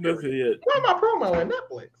 That's it. Why am I promo on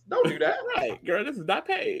Netflix? Don't do that. Right, girl, this is not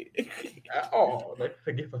paid. Oh,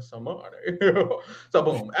 they give us some money. So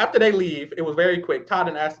boom. After they leave, it was very quick. Todd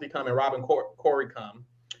and Ashley come and Rob and Corey come.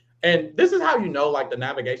 And this is how you know like the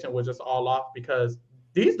navigation was just all off, because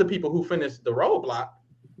these are the people who finished the roadblock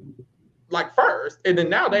like first. And then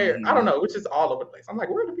now they're, I don't know, it's just all over the place. I'm like,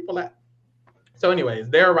 where are the people at? So anyways,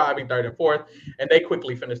 they're arriving third and fourth, and they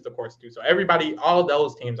quickly finish the course too. So everybody, all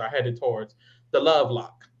those teams are headed towards the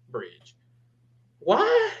Lovelock Bridge.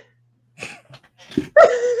 Why?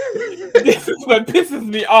 This is what pisses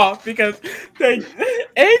me off, because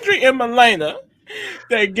Adrian and Milena,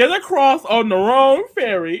 they get across on the wrong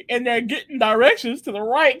ferry, and they're getting directions to the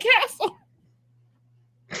right castle.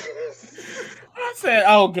 I said,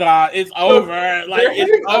 "Oh God, it's over! Like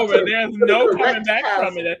it's over. There's no coming back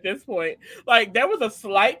from it at this point. Like there was a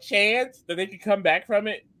slight chance that they could come back from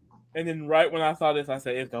it, and then right when I saw this, I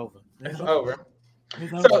said, "It's over. It's over."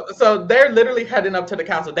 So they're literally heading up to the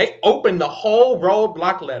castle. They open the whole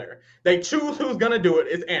roadblock letter. They choose who's gonna do it.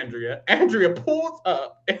 It's Andrea. Andrea pulls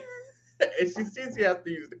up, and she sees she has to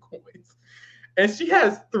use the coins, and she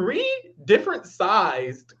has 3 different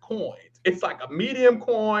sized coins. It's like a medium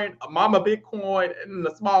coin, a mama big coin, and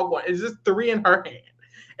a small coin. It's just 3 in her hand.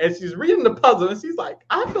 And she's reading the puzzle, and she's like,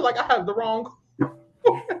 I feel like I have the wrong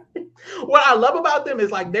coin. What I love about them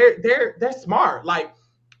is like they're smart. Like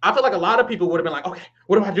I feel like a lot of people would have been like, okay,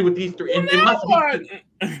 what do I do with these 3? And it must be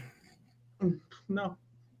no.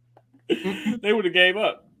 They would have gave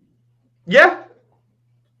up. Yeah.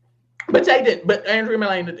 But they didn't. But Andrea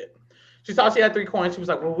Milena did. She saw she had 3 coins. She was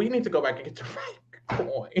like, well, we need to go back and get the right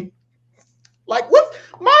coin. Like, what?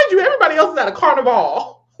 Mind you, everybody else is at a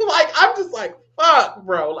carnival. Like, I'm just like, fuck,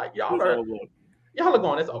 bro. Like, y'all are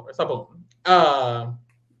going. It's over. So boom.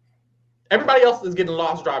 Everybody else is getting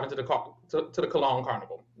lost driving to the Cologne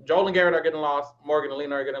Carnival. Joel and Garrett are getting lost. Morgan and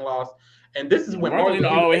Lena are getting lost. And this is when Morgan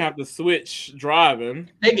always have to switch driving.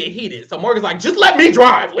 They get heated. So Morgan's like, just let me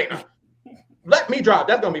drive, Lena. Let me drive.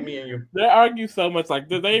 That's gonna be me and you. They argue so much. Like,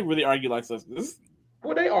 they really argue like sisters.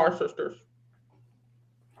 Well, they are sisters.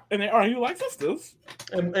 And they argue like sisters.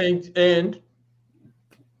 And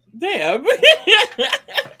damn.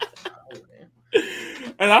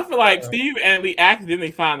 And I feel like Steve and Lee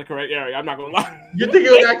accidentally found the correct area. I'm not gonna lie. You think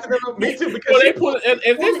it was accidental? Me too. Because they put is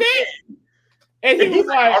this it? And he was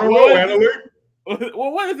like, I don't know, Annalie.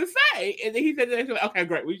 Well, what does it say? And then he said, okay,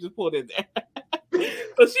 great. We just pulled it there.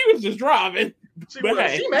 So she was just driving. She made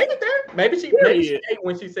it there. Maybe she ate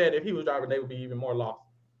when she said if he was driving, they would be even more lost.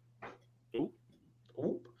 Oop.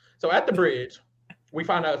 So at the bridge, we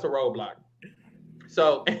find out it's a roadblock.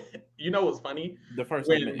 So you know what's funny? The first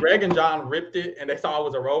when Greg and John ripped it and they saw it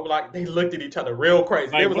was a roadblock, they looked at each other real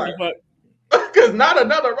crazy. They was like, because not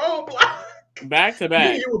another roadblock. Back to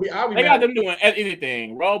back. They got them doing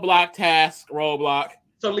anything. Roadblock, task, roadblock.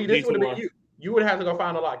 So Lee, this would have been you. You would have to go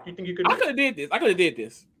find a lock. You think you could? I could have did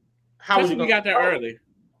this. How was you we got there early?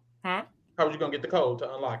 Huh? How was you gonna get the code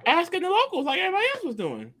to unlock it? Asking the locals like everybody else was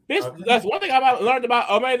doing. That's one thing I learned about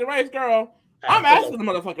Amazing Race, girl. I'm asking the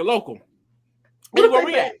motherfucking local. Where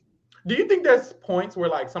we at? Do you think there's points where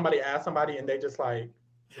like somebody asks somebody and they just like,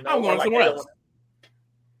 I'm going somewhere else.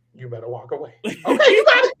 You better walk away. Okay, you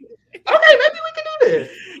got it. Okay, maybe we can do this.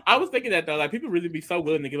 I was thinking that though, like people really be so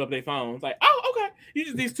willing to give up their phones. Like, oh, okay, you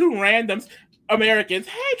just these 2 randoms Americans.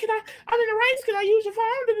 Hey, I'm in a race. Can I use your phone?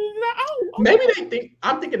 Oh, okay. Maybe they think.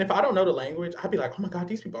 I'm thinking if I don't know the language, I'd be like, oh my god,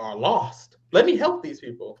 these people are lost. Let me help these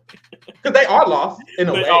people because they are lost in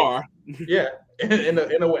a way. They are. Yeah,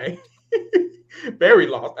 in a way. Very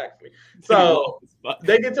lost, actually. So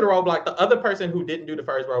they get to the roadblock. The other person who didn't do the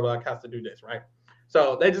first roadblock has to do this, right?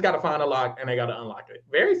 So they just got to find a lock and they got to unlock it.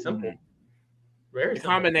 Very simple. Mm-hmm. Very simple.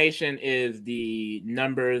 Combination is the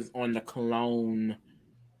numbers on the cologne.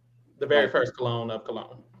 The very first cologne of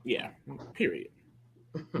cologne. Yeah, period.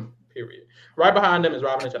 Period. Right behind them is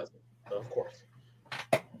Robin and Chelsea, of course.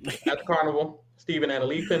 At the carnival, Steve and Anna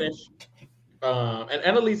Lee finish. And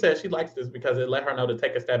Anna Lee says she likes this because it let her know to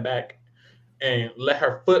take a step back and let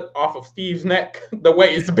her foot off of Steve's neck the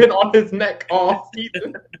way it's been on his neck all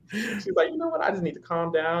season. She's like, you know what? I just need to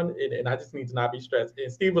calm down and I just need to not be stressed.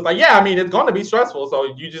 And Steve was like, yeah, I mean, it's going to be stressful,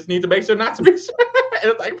 so you just need to make sure not to be stressed.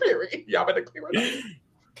 And it's like, period. Y'all better clear it up.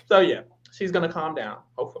 So, yeah, she's going to calm down,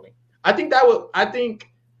 hopefully. I'm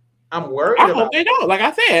worried I hope they don't. Like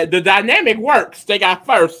I said, the dynamic works. They got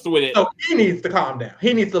first with it. So he needs to calm down.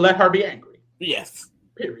 He needs to let her be angry. Yes.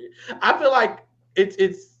 Period. I feel like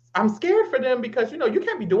I'm scared for them because, you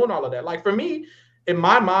can't be doing all of that. Like, for me, in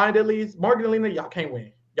my mind, at least, Morgan and Lena, y'all can't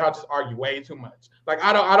win. Y'all just argue way too much. Like,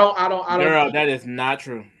 I don't. Girl, that is not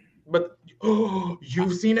true. But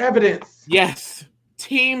you've seen evidence. Yes.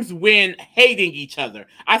 Teams win hating each other.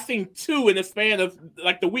 I've seen 2 in the span of,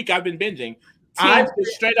 like, the week I've been binging. Teams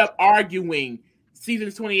just straight up arguing season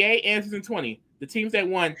 28 and season 20. The teams that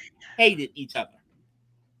won hated each other.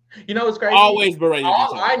 You know what's crazy? Always berated each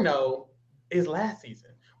other. All I know is last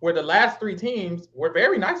season, where the last 3 teams were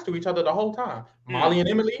very nice to each other the whole time. Molly and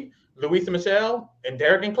Emily, Luis and Michelle, and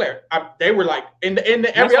Derek and Claire. They were like in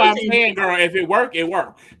the every other team. Saying, girl, if it worked, it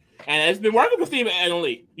worked, and it's been working for Steve and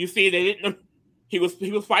Lee. You see, they didn't. He was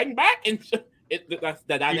fighting back, and that's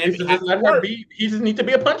the dynamic. He just need to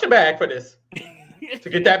be a punching bag for this to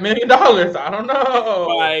get that $1 million. I don't know.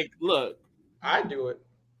 Like, look, I'd do it.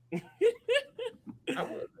 I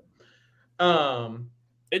would.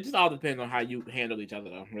 It just all depends on how you handle each other,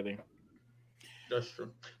 though. Really, that's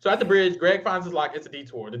true. So at the bridge, Greg finds his lock. It's a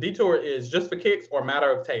detour. The detour is just for kicks or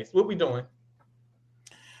matter of taste. What we doing?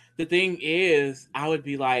 The thing is, I would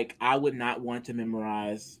be like, I would not want to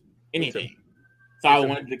memorize anything. So I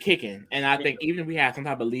wanted to kick in. And I think even if we had some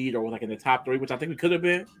type of lead or like in the top 3, which I think we could have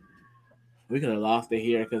been, we could have lost it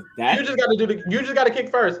here because that you just got to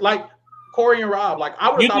kick first, like Corey and Rob. Like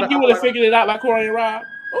I would. You think you would have figured it out like Corey and Rob?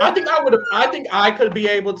 I think I would have. I think I could be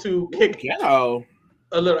able to kick a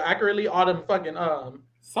little accurately all them fucking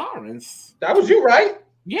sirens. That was you, right?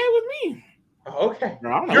 Yeah, it was me. Okay,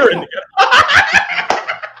 no, you're in the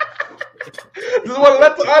Just want to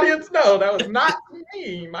let the audience know that was not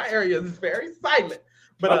me. My area is very silent.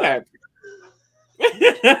 But okay.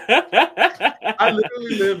 I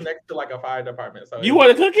literally live next to like a fire department. So you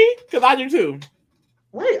want a cookie? Because I do too.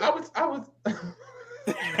 Wait, I was. Anyway,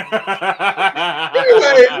 we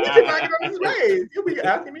can knock it on this raise. You'll be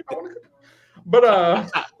asking me if I want to cook. But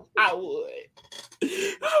I would.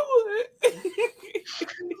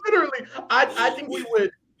 Literally, I think we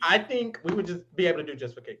would. I think we would just be able to do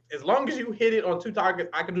just for kicks. As long as you hit it on 2 targets,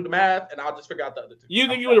 I can do the math, and I'll just figure out the other 2. You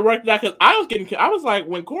think you would have worked that? Because I was like,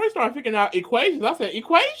 when Corey started figuring out equations, I said,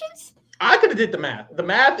 equations? I could have did the math. The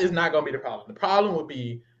math is not going to be the problem. The problem would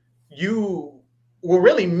be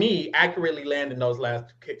me accurately landing those last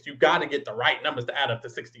 2 kicks. You got to get the right numbers to add up to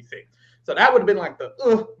 66. So that would have been like but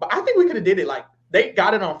I think we could have did it. Like, they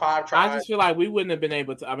got it on 5 tries. I just feel like we wouldn't have been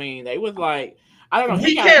able to. I mean, they was like, I don't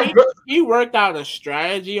know. He worked out a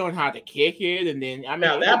strategy on how to kick it, and then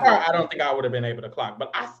now that part I don't think I would have been able to clock,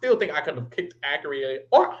 but I still think I could have kicked accurately,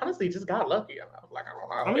 or honestly just got lucky. I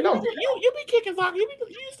don't know. You be kicking soccer. You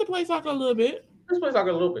used to play soccer a little bit. I used to play soccer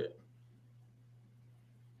a little bit.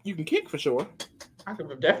 You can kick for sure. I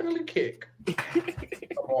could definitely kick a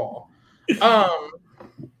ball.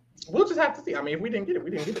 We'll just have to see. I mean, if we didn't get it,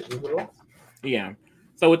 we didn't get it. We would have lost. Yeah.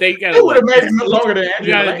 So what they got? It would have made it longer than Andrew.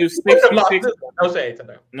 You got to do 66. No shade to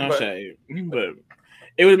them. No shade. But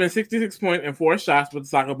it would have been 66 points and 4 shots with the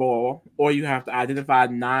soccer ball, or you have to identify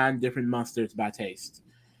 9 different mustards by taste.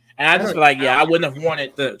 And I just feel like, I wouldn't have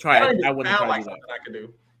wanted to try it. I wouldn't have tried something I could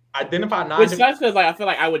do. Identify 9. Which sucks because I feel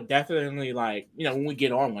like I would definitely when we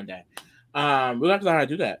get on one day, we'll have to learn how to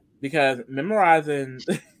do that because memorizing.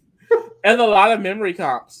 There's a lot of memory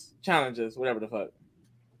comps challenges, whatever the fuck.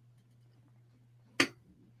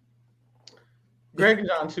 Greg and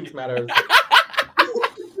John choose matters.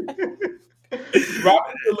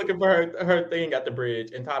 Robin's still looking for her thing at the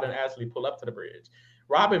bridge, and Todd and Ashley pull up to the bridge.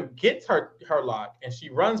 Robin gets her lock, and she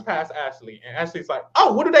runs past Ashley, and Ashley's like,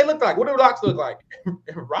 "Oh, what do they look like? What do locks look like?" And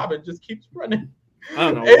Robin just keeps running.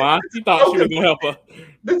 I don't know why. She thought she was going to help her.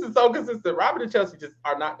 This is so consistent. Robin and Chelsea just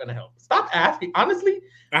are not going to help. Stop asking. Honestly,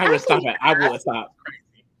 I would stop it. I would stop.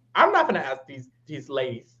 Crazy. I'm not going to ask these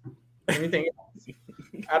ladies anything else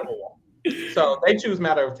at all. So they choose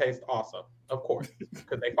matter of taste also, of course,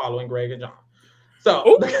 because they following Greg and John.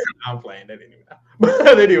 So I'm playing that anyway.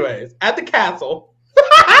 But anyways, at the castle,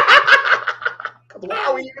 because why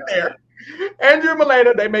are we even there? Andrew and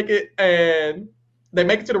Milena, they make it to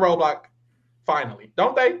the roadblock finally,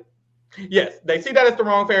 don't they? Yes, they see that it's the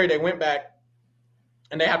wrong ferry. They went back,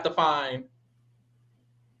 and they have to find.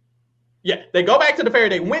 Yeah, they go back to the ferry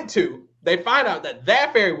they went to. They find out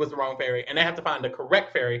that ferry was the wrong ferry, and they have to find the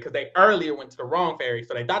correct ferry because they earlier went to the wrong ferry.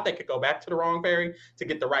 So they thought they could go back to the wrong ferry to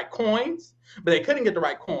get the right coins, but they couldn't get the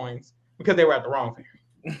right coins because they were at the wrong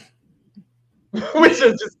ferry. Which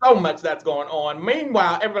is just so much that's going on.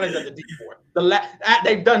 Meanwhile, everybody's at the detour.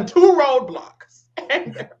 They've done 2 roadblocks.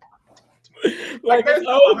 And like it's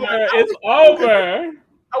over. It's over.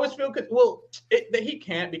 I was feel he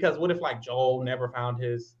can't because what if like Joel never found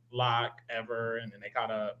his lock ever and then they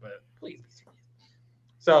caught up, but please be serious.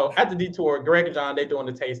 So at the detour, Greg and John, they doing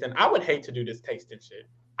the tasting. I would hate to do this tasting shit.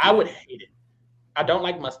 I would hate it. I don't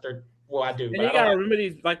like mustard. Well, I do. And you gotta remember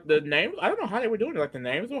these, like the names. I don't know how they were doing it. Like the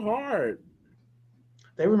names were hard.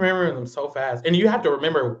 They remember them so fast. And you have to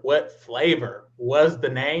remember what flavor was the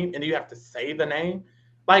name and you have to say the name.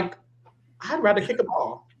 Like, I'd rather kick a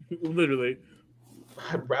ball. Literally.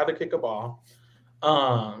 I'd rather kick a ball.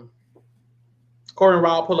 Corey and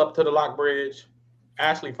Rob pull up to the lock bridge.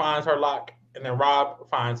 Ashley finds her lock, and then Rob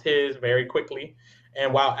finds his very quickly.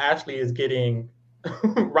 And while Ashley is getting,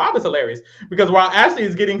 Rob is hilarious because while Ashley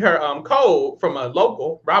is getting her code from a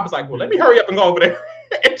local, Rob is like, "Well, let me hurry up and go over there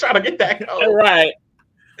and try to get that code." Right.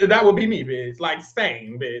 And that would be me, bitch. Like,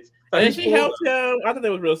 same, bitch. So and she helped him. I thought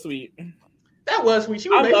that was real sweet. That was sweet.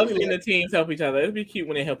 I love seeing the teams help each other. It'd be cute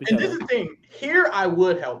when they help each other. And this is the thing. Here I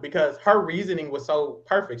would help because her reasoning was so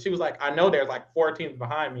perfect. She was like, I know there's like 4 teams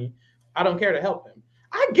behind me. I don't care to help them.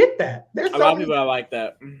 I get that. There's a lot of people are like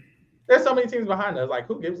that. There's so many teams behind us. Like,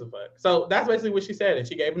 who gives a fuck? So that's basically what she said. And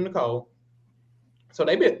she gave him the code. So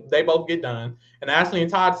they both get done. And Ashley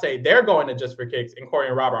and Todd say they're going to Just for Kicks. And Corey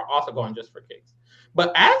and Rob are also going Just for Kicks.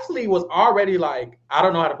 But Ashley was already like, I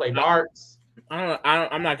don't know how to play darts.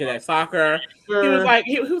 I'm not good at soccer. Sure.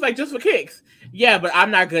 He was like just for kicks. Yeah, but I'm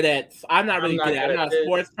not really good at. I'm not a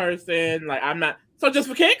sports person. Like I'm not. So just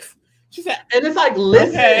for kicks? She said, and it's like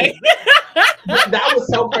listen. Okay. That was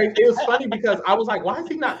so crazy. It was funny because I was like, why is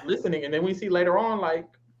he not listening? And then we see later on, like,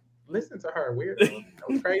 listen to her, weirdo. That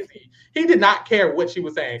was crazy. He did not care what she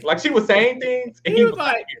was saying. Like she was saying things, and he was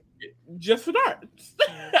like, just for darts.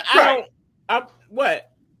 What?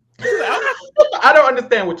 I don't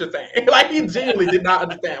understand what you're saying. Like he genuinely did not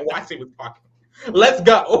understand why she was talking. Let's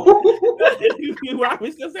go. Why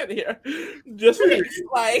we still sitting here? Just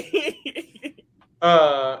like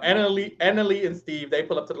Anna Lee and Steve, they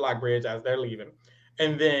pull up to the lock bridge as they're leaving.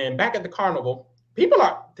 And then back at the carnival, people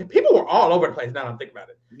were all over the place now that I'm thinking about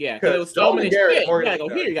it. Yeah, because there was so many shit. You gotta go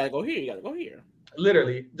here, you gotta go here, you gotta go here.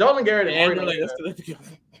 Literally. Joel and Garrett and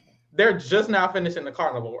they're just now finishing the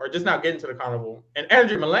carnival or just now getting to the carnival. And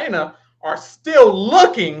Andrew and Milena are still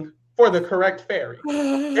looking for the correct ferry.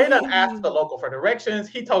 They done asked the local for directions.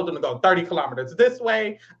 He told them to go 30 kilometers this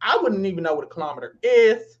way. I wouldn't even know what a kilometer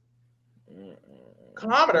is.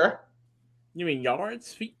 Kilometer? You mean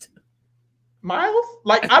yards, feet? Miles?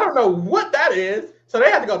 Like, I don't know what that is. So they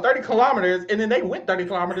had to go 30 kilometers, and then they went 30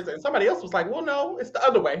 kilometers, and somebody else was like, well, no, it's the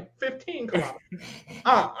other way, 15 kilometers.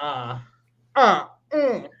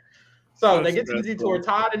 So they get to the detour.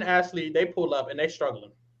 Todd and Ashley, they pull up, and they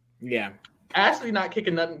struggling. Yeah. Ashley not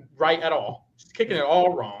kicking nothing right at all. She's kicking it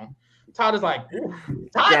all wrong. Todd is like,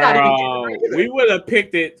 Todd not even kicking it right. We would have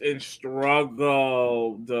picked it and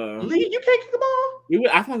struggled. Lee, you can't kick the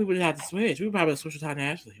ball? I thought we would have had to switch. We would probably switch with Todd and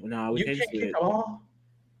Ashley. No, we can't switch. Kick the ball.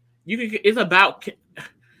 It's about.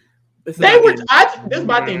 This is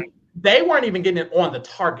my thing. They weren't even getting it on the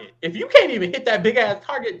target. If you can't even hit that big ass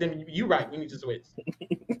target, then you're right. We need to switch.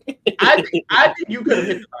 I think you could have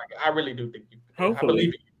hit the target. I really do think you could.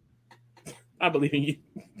 Hopefully. I believe in you.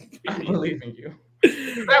 I believe in you.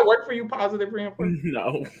 Does that work for you? Positive reinforcement?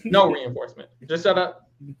 No. No reinforcement. Just shut up.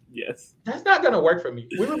 Yes. That's not going to work for me.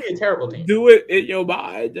 We would be a terrible team. Do it in your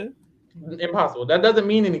mind. Impossible. That doesn't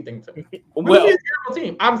mean anything to me. We would be a terrible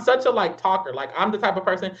team. I'm such a talker. Like I'm the type of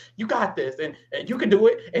person, you got this and you can do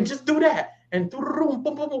it and just do that. And boom,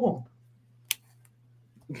 boom, boom, boom.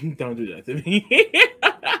 Don't do that to me.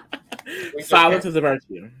 Silence is a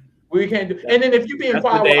virtue. We can't do. And then if you being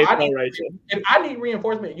quiet, if I need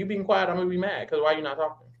reinforcement, you being quiet, I'm gonna be mad because why are you not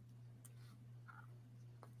talking?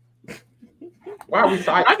 Why are we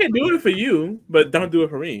silent? I can do it for you, but don't do it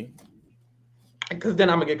for me. Because then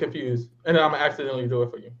I'm gonna get confused, and then I'm gonna accidentally do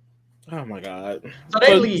it for you. Oh my god! So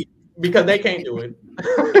they leave because they can't do it.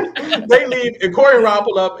 They leave, and Corey and Rob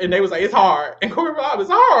pull up, and they was like, "It's hard." And Corey and Rob, "It's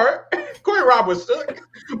hard." Corey and Rob was shook,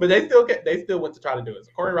 but they still went to try to do it.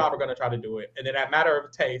 So Corey and Rob are going to try to do it, and then at matter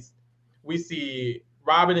of taste, we see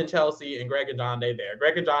Robin and Chelsea and Greg and John. They there.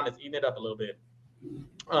 Greg and John is eating it up a little bit.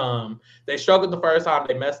 They struggled the first time,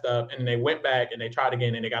 they messed up, and they went back and they tried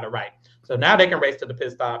again and they got it right. So now they can race to the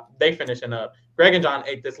pit stop. They finishing up. Greg and John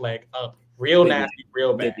ate this leg up real nasty,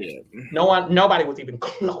 real bad. Nobody was even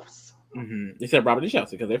close. Mm-hmm. Except Robin and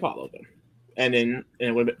Chelsea because they followed them, and then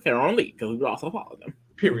it would be Pharaoh and Lee because we would also follow them.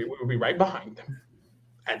 Period. We would be right behind them,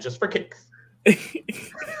 and just for kicks.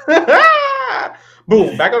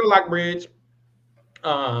 Boom! Back on the lock bridge.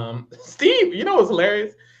 Steve, you know what's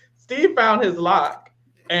hilarious? Steve found his lock,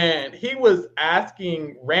 and he was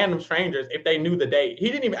asking random strangers if they knew the date. He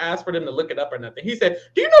didn't even ask for them to look it up or nothing. He said,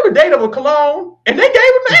 "Do you know the date of a cologne?" And they gave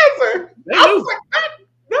him the answer. I was like,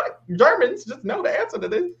 not Germans just know the answer to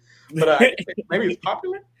this. But maybe it's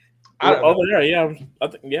popular. I don't know. Over there, yeah. I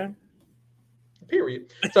think, yeah.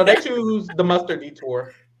 Period. So they choose the mustard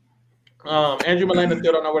detour. Andrew and Milena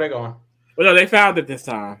still don't know where they're going. Well, no, they found it this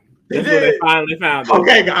time. They finally found it.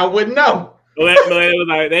 Okay, I wouldn't know. Milena was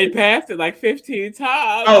like, they passed it like 15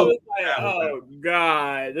 times. I was like, oh,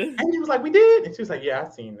 God. And he was like, we did? And she was like, yeah,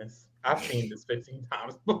 I've seen this. I've seen this 15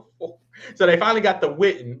 times before. So they finally got the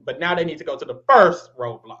Witten, but now they need to go to the first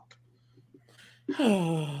roadblock.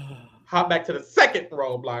 Hop back to the second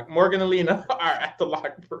roadblock. Morgan and Lena are at the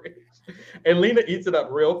lock bridge. And Lena eats it up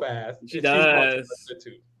real fast. She does.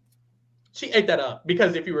 She ate that up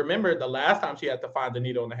because if you remember the last time she had to find the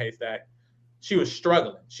needle in the haystack, she was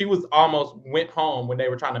struggling. She was almost went home when they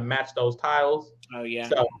were trying to match those tiles. Oh, yeah.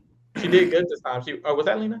 So she did good this time. Was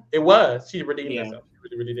that Lena? It was. She redeemed herself. She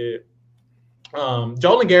really, really did.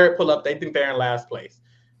 Joel and Garrett pull up. They think they're in last place.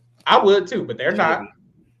 I would too, but they're not.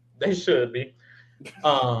 They should be.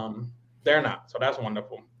 They're not. So that's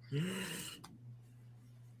wonderful.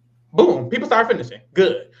 Boom. People start finishing.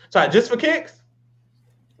 Good. So just for kicks,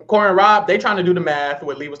 Corey and Rob, they trying to do the math,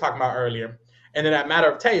 what Lee was talking about earlier. And then at matter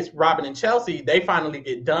of taste, Robin and Chelsea, they finally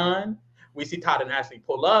get done. We see Todd and Ashley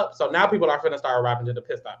pull up. So now people are going to start arriving to the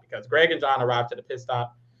pit stop because Greg and John arrived to the pit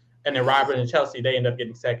stop. And then Robin and Chelsea, they end up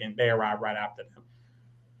getting second. They arrive right after them.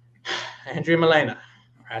 Andrea and Milena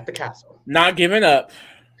are at the castle. Not giving up.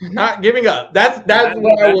 Not giving up. That's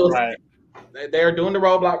what I will say. They're doing the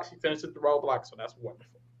roadblock. She finishes the roadblock, so that's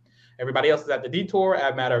wonderful. Everybody else is at the detour.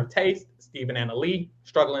 At matter of taste, Steve and Anna Lee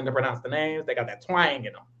struggling to pronounce the names. They got that twang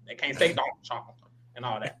in them. They can't say Don Chong and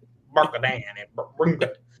all that. Barkadan and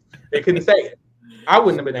they couldn't say it. I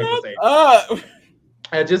wouldn't have been able to say it.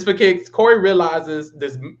 And just for kicks, Corey realizes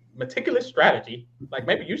this meticulous strategy. Like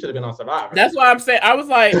maybe you should have been on Survivor. That's why I'm saying. I was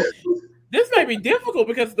like, this may be difficult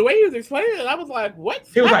because the way he was explaining it, I was like, what?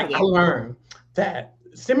 He was like, I learned that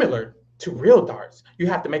similar to real darts, you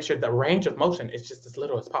have to make sure the range of motion is just as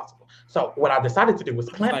little as possible. So what I decided to do was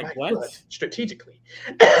plant my foot strategically.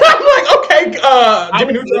 I'm like, okay,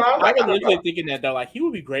 Jimmy Neutron. I was literally thinking that though, like he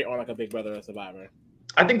would be great on like a Big Brother or Survivor.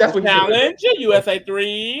 I think that's what challenge USA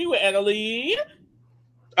 3 with Anna Lee.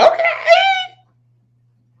 Okay.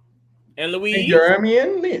 And Louise. And Jeremy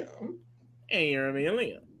and Liam. And Jeremy and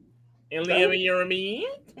Liam. And Liam and Jeremy.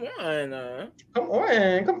 Come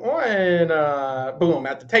on. Boom.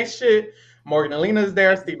 At the taste shit, Morgan and Lena is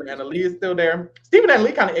there. Stephen and Anna Lee is still there. Stephen and Anna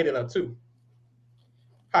Lee kind of ate it up too.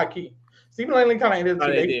 High key. Stephen and Anna Lee kind of ate it up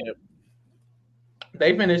too.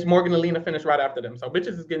 They finished. Morgan and Lena finished right after them. So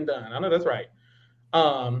bitches is getting done. I know that's right.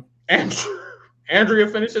 Andrea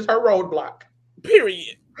finishes her roadblock.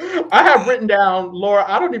 Period. I have written down, Laura,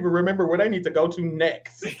 I don't even remember where they need to go to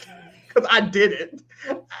next. Because I didn't.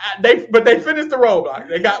 But they finished the roadblock.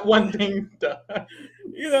 They got one thing done.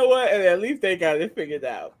 You know what? And at least they got it figured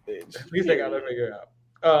out. Bitch. At least they got it figured out.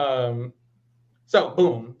 So,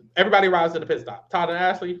 boom. Everybody rides to the pit stop. Todd and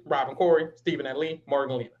Ashley, Rob and Corey, Stephen and Lee,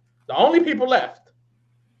 Morgan and Lena. The only people left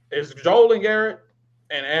is Joel and Garrett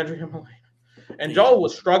and Andrea and Milena. And Joel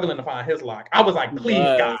was struggling to find his lock. I was like, please,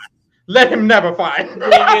 God. Let him never find.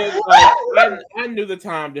 I knew the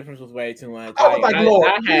time difference was way too much. I was like, Lord,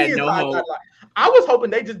 I had no hope. I was hoping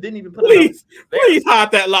they just didn't even put please hide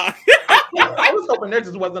that lock. I was hoping there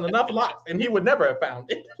just wasn't enough locks, and he would never have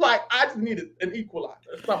found it. Like I just needed an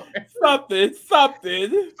equalizer, something.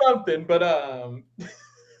 But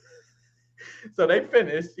so they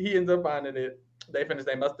finished. He ends up finding it. They finished.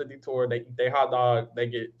 They must have detoured. They hot dog. They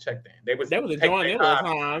get checked in. They was enjoying their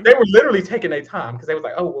time. They were literally taking their time because they was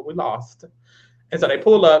like, "Oh, well, we lost." And so they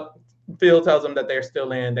pull up. Phil tells them that they're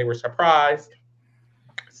still in. They were surprised.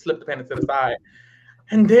 Slip the pennant to the side,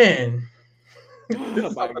 and then This Oh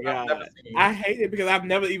is my something I've god, never seen. I hate it because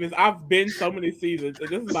I've been so many seasons, and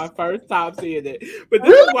this is my first time seeing it. But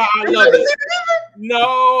this Really? is why I You love never it. seen it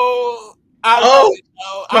No, I either? love Oh it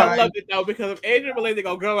though. I my! love it though because if Adrian and Malay they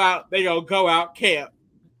gonna go out camp.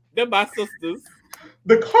 They're my sisters.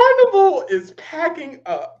 The carnival is packing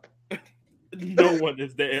up. No one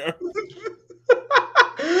is there.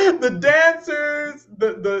 The dancers,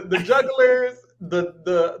 the jugglers,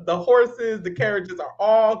 the horses, the carriages are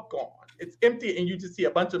all gone. It's empty, and you just see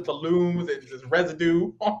a bunch of balloons and just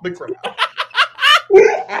residue on the ground.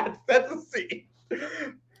 I set the scene.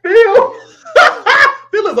 Phil,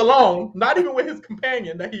 Phil is alone, not even with his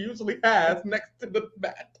companion that he usually has next to the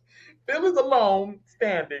mat. Phil is alone,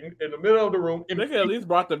 standing in the middle of the room. They could at least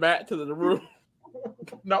brought the mat to the room.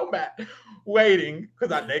 No mat, waiting because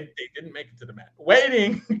they didn't make it to the mat.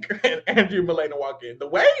 Waiting, and Andrew and Milena walk in. The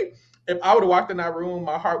way if I would have walked in that room,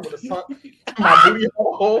 my heart would have sunk to my booty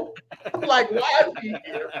hole. I'm like, why is he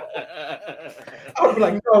here? I would be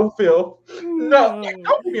like, no, Phil, no, like,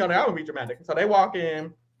 don't put me on there. I would be dramatic. So they walk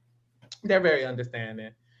in. They're very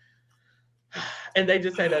understanding. And they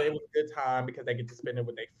just say that it was a good time because they get to spend it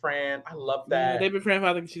with their friend. I love that. Yeah, they've been friends for,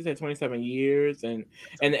 I think she said 27 years. And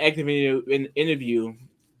in the active interview,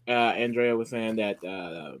 Andrea was saying that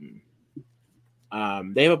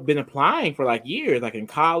they have been applying for like years, like in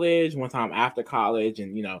college, one time after college,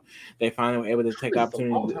 and they finally were able to take the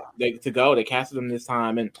opportunity to go. They casted them this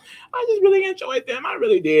time, and I just really enjoyed them. I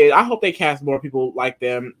really did. I hope they cast more people like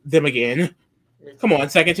them again. Come on,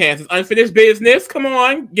 second chances, unfinished business. Come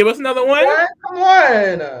on, give us another one. Come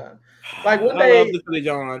on. Like one day, I love the Philly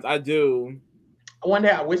Johns. I do. One day,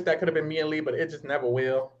 I wish that could have been me and Lee, but it just never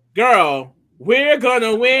will. Girl, we're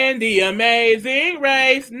gonna win the amazing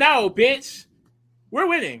race. No, bitch, we're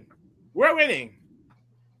winning. We're winning.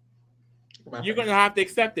 You're gonna have to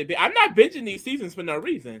accept it. I'm not binging these seasons for no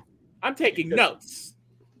reason. I'm taking notes.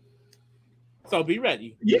 So be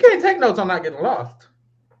ready. You can't take notes on not getting lost.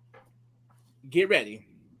 Get ready.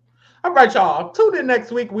 All right, y'all. Tune in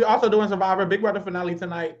next week. We also doing Survivor Big Brother finale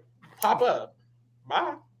tonight. Pop up.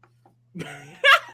 Bye.